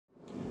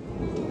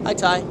Hi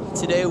Ty,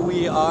 today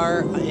we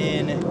are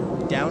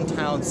in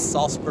downtown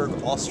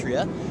Salzburg,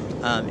 Austria.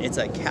 It's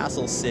a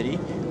castle city.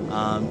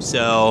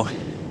 So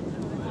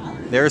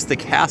there's the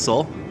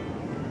castle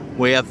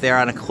way up there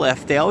on a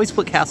cliff. They always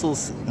put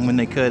castles when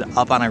they could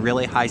up on a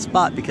really high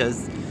spot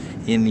because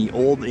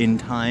in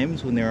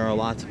times when there are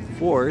lots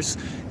of wars,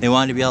 they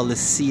wanted to be able to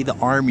see the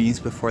armies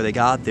before they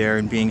got there,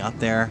 and being up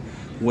there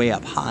way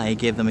up high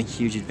gave them a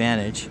huge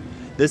advantage.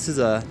 This is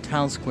a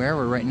town square.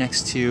 We're right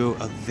next to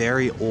a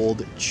very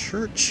old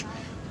church,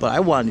 but I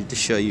wanted to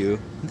show you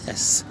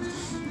this.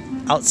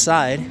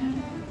 Outside,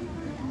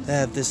 they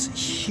have this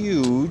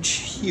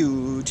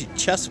huge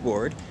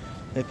chessboard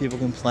that people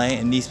can play,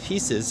 and these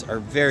pieces are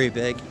very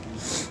big.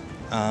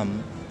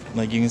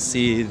 Like you can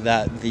see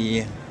that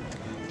the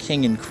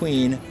king and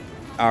queen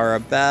are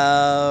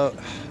about,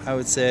 I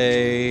would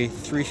say,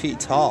 3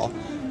 feet tall.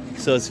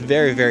 So it's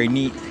very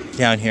neat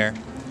down here.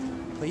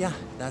 But yeah,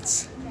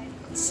 that's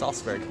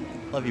Salzburg.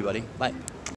 Love you, buddy. Bye.